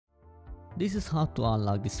This is how to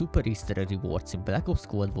unlock the super Easter egg rewards in Black Ops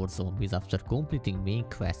Cold War Zombies after completing main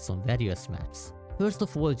quests on various maps. First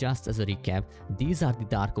of all, just as a recap, these are the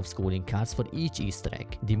Dark Ops calling cards for each Easter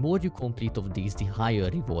egg. The more you complete of these, the higher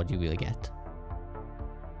reward you will get.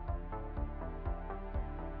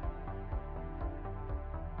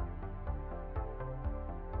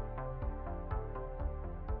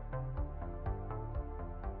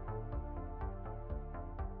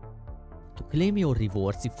 To claim your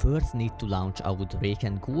rewards, you first need to launch Outbreak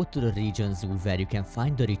and go to the region zoo where you can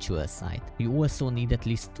find the ritual site. You also need at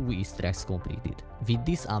least 2 Easter eggs completed. With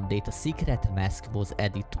this update, a secret mask was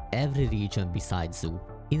added to every region besides zoo.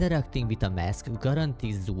 Interacting with a mask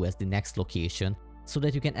guarantees zoo as the next location so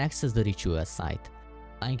that you can access the ritual site.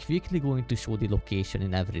 I'm quickly going to show the location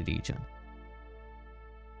in every region.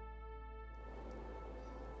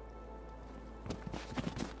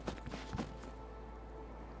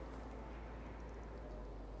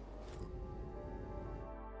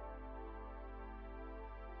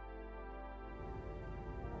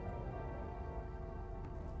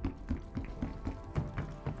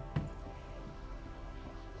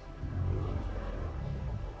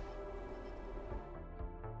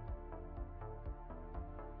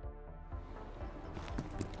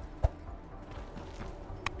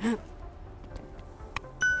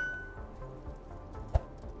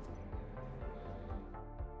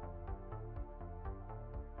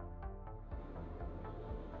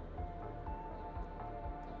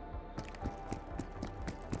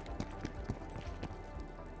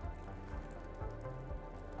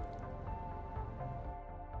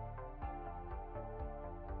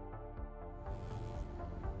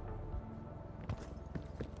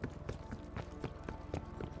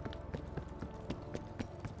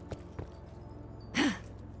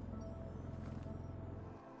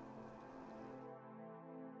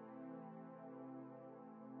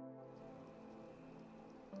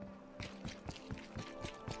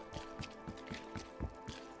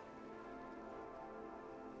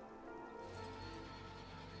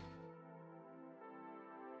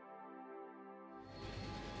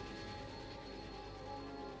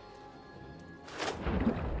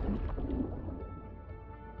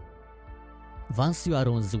 Once you are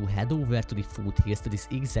on zoo, head over to the foothills to this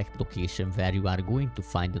exact location where you are going to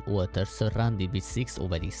find an altar surrounded with 6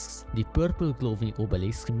 obelisks. The purple glowing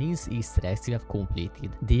obelisk means Easter eggs you have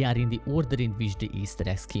completed. They are in the order in which the Easter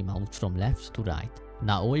eggs came out from left to right.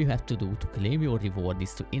 Now all you have to do to claim your reward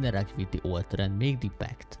is to interact with the altar and make the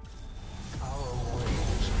pact.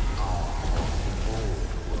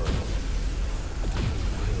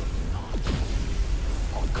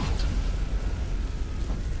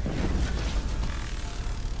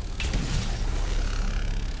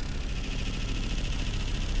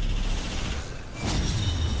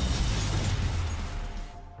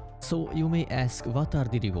 So you may ask, what are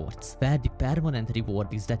the rewards? Well, the permanent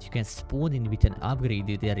reward is that you can spawn in with an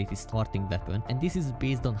upgraded rarity starting weapon, and this is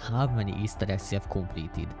based on how many Easter eggs you have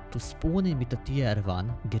completed. To spawn in with a tier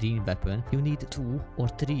 1 green weapon, you need 2 or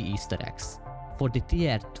 3 Easter eggs. For the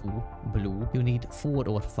tier 2 blue, you need 4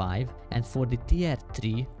 or 5, and for the tier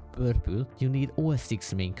 3 purple, you need all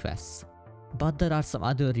 6 main quests. But there are some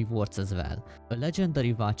other rewards as well. A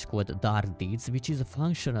legendary watch called Dark Deeds, which is a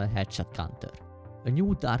functional headshot counter. A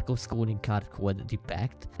new Dark Ops calling card called the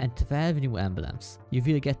Pact, and 12 new emblems. You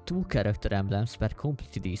will get 2 character emblems per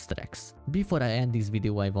completed Easter eggs. Before I end this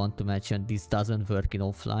video, I want to mention this doesn't work in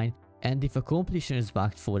offline, and if a completion is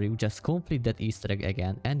bugged for you, just complete that Easter egg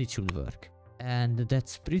again and it should work. And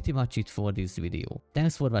that's pretty much it for this video.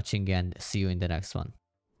 Thanks for watching and see you in the next one.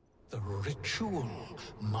 The ritual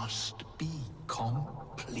must be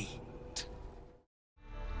complete.